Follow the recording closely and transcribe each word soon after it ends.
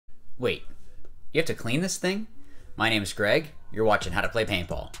Wait, you have to clean this thing? My name is Greg. You're watching How to Play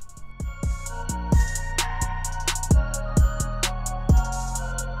Paintball.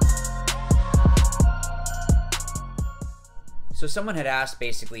 So someone had asked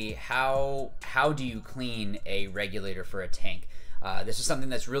basically how do you clean a regulator for a tank? This is something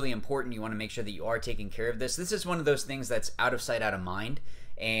that's really important. You want to make sure that you are taking care of this. This is one of those things that's out of sight, out of mind.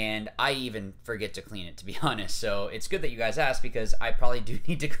 And I even forget to clean it, to be honest. So it's good that you guys asked because I probably do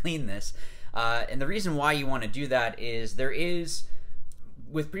need to clean this. And the reason why you want to do that is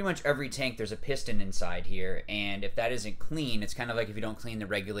with pretty much every tank, there's a piston inside here. And if that isn't clean, it's kind of like if you don't clean the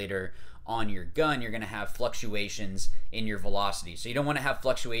regulator on your gun, you're going to have fluctuations in your velocity. So you don't want to have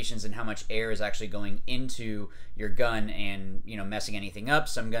fluctuations in how much air is actually going into your gun and, you know, messing anything up.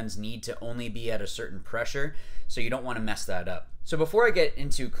 Some guns need to only be at a certain pressure, so you don't want to mess that up. So before I get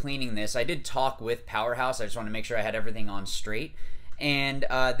into cleaning this, I did talk with Powerhouse. I just want to make sure I had everything on straight. And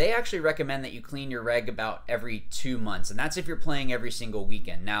they actually recommend that you clean your reg about every 2 months, and that's if you're playing every single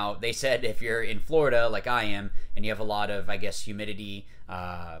weekend. Now, they said if you're in Florida, like I am, and you have a lot of, I guess, humidity,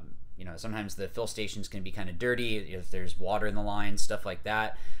 you know, sometimes the fill stations can be kind of dirty if there's water in the line, stuff like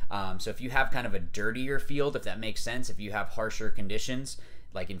that. So if you have kind of a dirtier field, if that makes sense, if you have harsher conditions,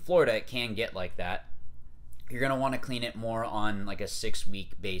 like in Florida, it can get like that. You're going to want to clean it more on like a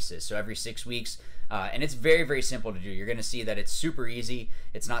 6-week basis. So every 6 weeks, and it's very, very simple to do. You're going to see that it's super easy.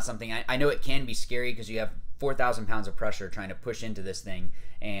 It's not something, I know it can be scary because you have 4,000 pounds of pressure trying to push into this thing,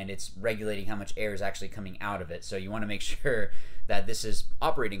 and it's regulating how much air is actually coming out of it. So you want to make sure that this is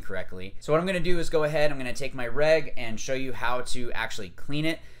operating correctly. So what I'm going to do is go ahead, I'm going to take my reg and show you how to actually clean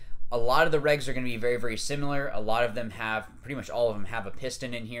it. A lot of the regs are going to be very, very similar. A lot of them have, pretty much all of them have a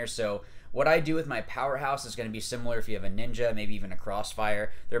piston in here. So what I do with my Powerhouse is going to be similar if you have a Ninja, maybe even a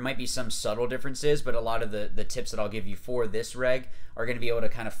Crossfire. There might be some subtle differences, but a lot of the tips that I'll give you for this reg are going to be able to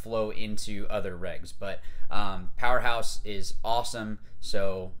kind of flow into other regs. But Powerhouse is awesome,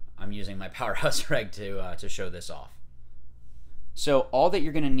 so I'm using my Powerhouse reg to show this off. So all that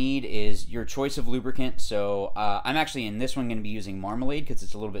you're going to need is your choice of lubricant. So I'm actually in this one going to be using Marmalade because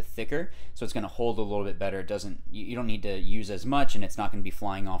it's a little bit thicker, so it's going to hold a little bit better. It doesn't, you don't need to use as much, and it's not going to be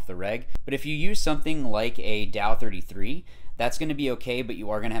flying off the reg. But if you use something like a Dow 33, that's going to be okay, but you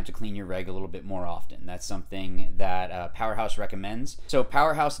are going to have to clean your reg a little bit more often. That's something that Powerhouse recommends. So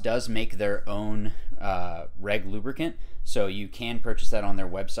Powerhouse does make their own reg lubricant, so you can purchase that on their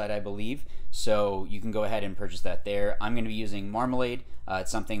website, I believe. So you can go ahead and purchase that there. I'm going to be using Marmalade. It's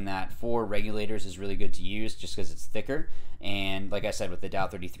something that for regulators is really good to use just because it's thicker. And like I said, with the Dow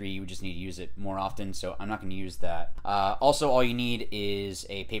 33, you just need to use it more often, so I'm not going to use that. Also, all you need is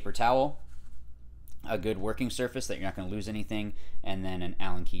a paper towel, a good working surface that you're not going to lose anything, and then an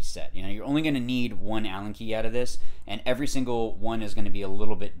Allen key set. You know, you're only going to need one Allen key out of this, and every single one is going to be a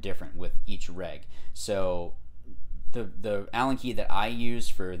little bit different with each reg. So the Allen key that I use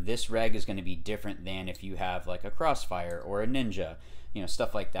for this reg is going to be different than if you have like a Crossfire or a Ninja, you know,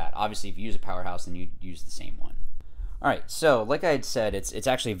 stuff like that. Obviously, if you use a Powerhouse, then you use the same one. All right, so like I had said, it's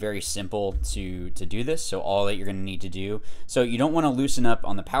actually very simple to do this. So all that you're going to need to do, so you don't want to loosen up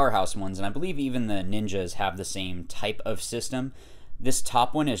on the Powerhouse ones, and I believe even the Ninjas have the same type of system. This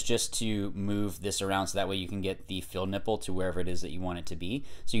top one is just to move this around so that way you can get the fill nipple to wherever it is that you want it to be.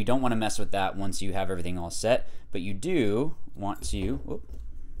 So you don't want to mess with that once you have everything all set, but you do want to,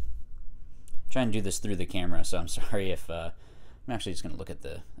 try and do this through the camera, so I'm sorry if, I'm actually just going to look at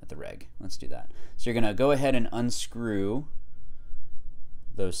the reg. Let's do that. So you're going to go ahead and unscrew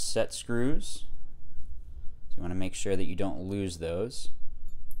those set screws. So you want to make sure that you don't lose those.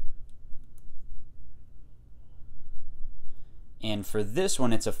 And for this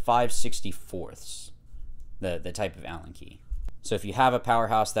one, it's a 5/64, the type of Allen key. So if you have a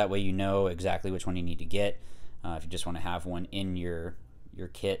Powerhouse, that way you know exactly which one you need to get. If you just want to have one in your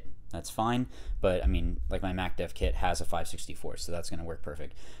kit, that's fine. But I mean, like my MacDev kit has a 5/64, so that's going to work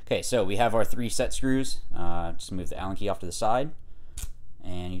perfect. Okay, so we have our 3 set screws. Just move the Allen key off to the side,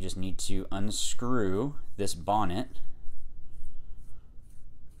 and you just need to unscrew this bonnet,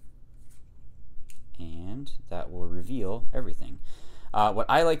 and that will reveal everything. What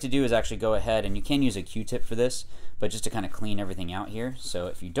I like to do is actually go ahead, and you can use a Q-tip for this, but just to kind of clean everything out here. So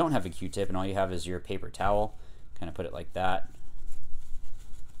if you don't have a Q-tip and all you have is your paper towel, kind of put it like that.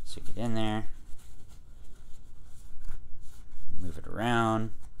 Stick it in there, move it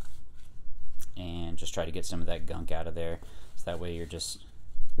around, and just try to get some of that gunk out of there. So that way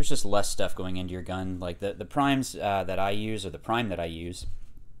there's just less stuff going into your gun. Like the primes that I use, or the prime that I use,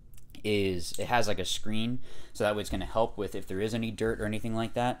 is it has like a screen, so that way it's going to help with if there is any dirt or anything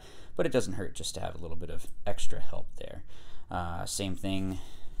like that, but it doesn't hurt just to have a little bit of extra help there. Same thing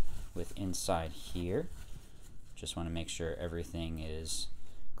with inside here. Just want to make sure everything is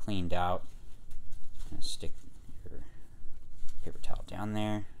cleaned out. Stick your paper towel down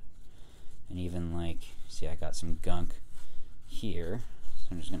there, and even like, see, I got some gunk here, so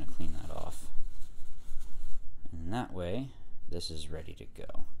I'm just going to clean that off. And that way, this is ready to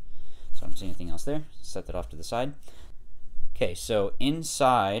go. So I don't see anything else there. Set that off to the side. Okay, so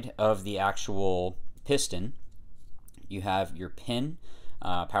inside of the actual piston, you have your pin.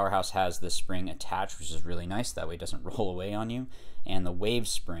 Powerhouse has the spring attached, which is really nice. That way it doesn't roll away on you. And the wave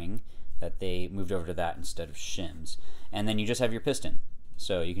spring that they moved over to that instead of shims. And then you just have your piston.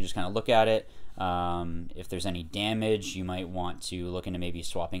 So you can just kind of look at it. If there's any damage, you might want to look into maybe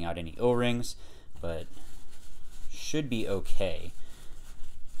swapping out any O-rings, but should be okay.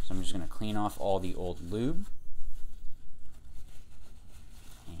 So I'm just going to clean off all the old lube.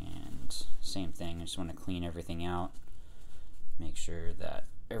 And same thing, I just want to clean everything out. Make sure that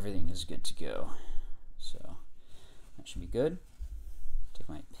everything is good to go. So that should be good. Take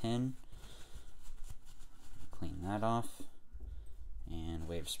my pin, clean that off, and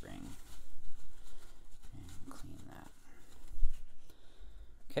wave spring, and clean that.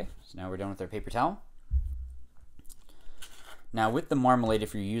 Okay, so now we're done with our paper towel. Now with the marmalade,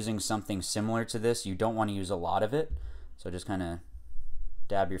 if you're using something similar to this, you don't want to use a lot of it. So just kind of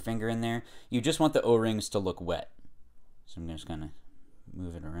dab your finger in there. You just want the O-rings to look wet. So I'm just going to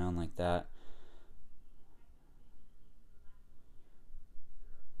move it around like that.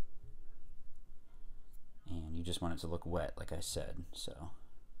 And you just want it to look wet, like I said. So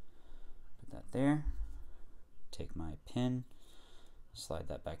put that there. Take my pin, slide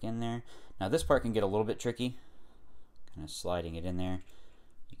that back in there. Now this part can get a little bit tricky. Kind of sliding it in there.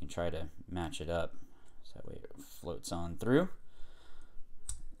 You can try to match it up so that way it floats on through.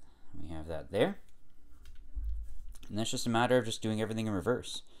 We have that there. And that's just a matter of just doing everything in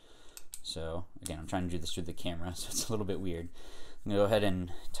reverse. So again, I'm trying to do this through the camera, so it's a little bit weird. I'm going to go ahead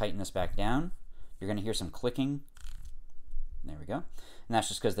and tighten this back down. You're going to hear some clicking. There we go. And that's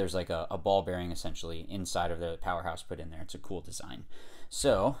just because there's like a ball bearing essentially inside of the Powerhouse put in there. It's a cool design.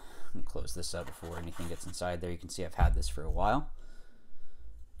 So I'm going to close this up before anything gets inside there. You can see I've had this for a while.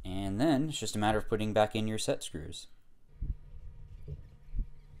 And then it's just a matter of putting back in your set screws.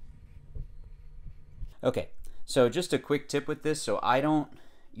 Okay, so just a quick tip with this. So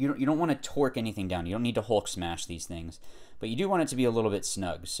you don't want to torque anything down. You don't need to Hulk smash these things, but you do want it to be a little bit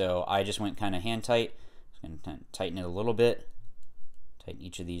snug. So I just went kind of hand tight. I'm going to tighten it a little bit. Tighten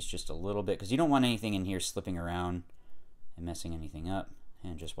each of these just a little bit because you don't want anything in here slipping around and messing anything up.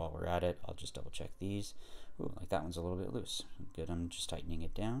 And just while we're at it, I'll just double check these. Ooh, like that one's a little bit loose. Good, I'm just tightening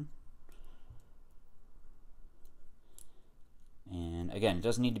it down. And again, it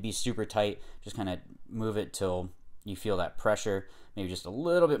doesn't need to be super tight. Just kind of move it till you feel that pressure, maybe just a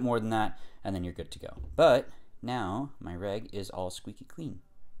little bit more than that, and then you're good to go. But now my reg is all squeaky clean.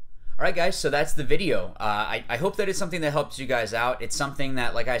 All right, guys, so that's the video. I hope that it's something that helps you guys out. It's something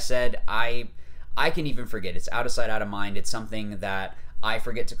that, like I said, I can even forget. It's out of sight, out of mind. It's something that I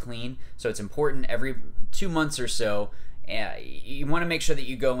forget to clean. So it's important every 2 months or so. You want to make sure that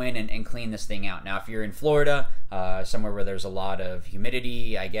you go in and clean this thing out. Now, if you're in Florida, somewhere where there's a lot of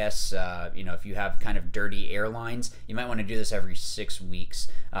humidity, I guess, you know, if you have kind of dirty airlines, you might want to do this every 6 weeks,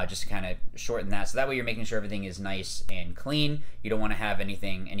 just to kind of shorten that. So that way you're making sure everything is nice and clean. You don't want to have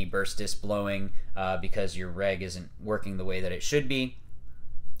any burst disc blowing because your reg isn't working the way that it should be.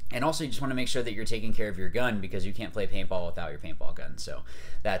 And also, you just want to make sure that you're taking care of your gun because you can't play paintball without your paintball gun. So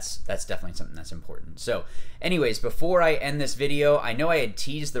that's definitely something that's important. So anyways, before I end this video, I know I had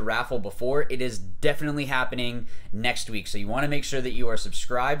teased the raffle before. It is definitely happening next week. So you want to make sure that you are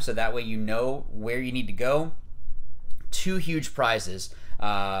subscribed so that way you know where you need to go. 2 huge prizes.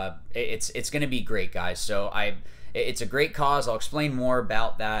 It's going to be great, guys. So it's a great cause. I'll explain more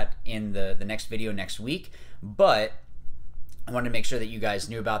about that in the next video next week. But I wanted to make sure that you guys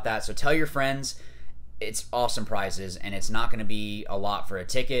knew about that. So tell your friends. It's awesome prizes, and it's not going to be a lot for a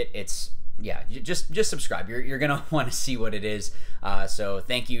ticket. It's, yeah, just subscribe. You're going to want to see what it is. So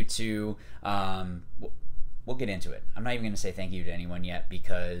thank you to, we'll get into it. I'm not even going to say thank you to anyone yet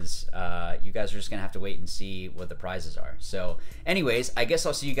because you guys are just going to have to wait and see what the prizes are. So anyways, I guess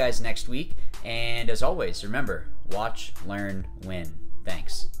I'll see you guys next week. And as always, remember, watch, learn, win.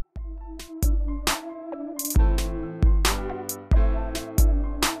 Thanks.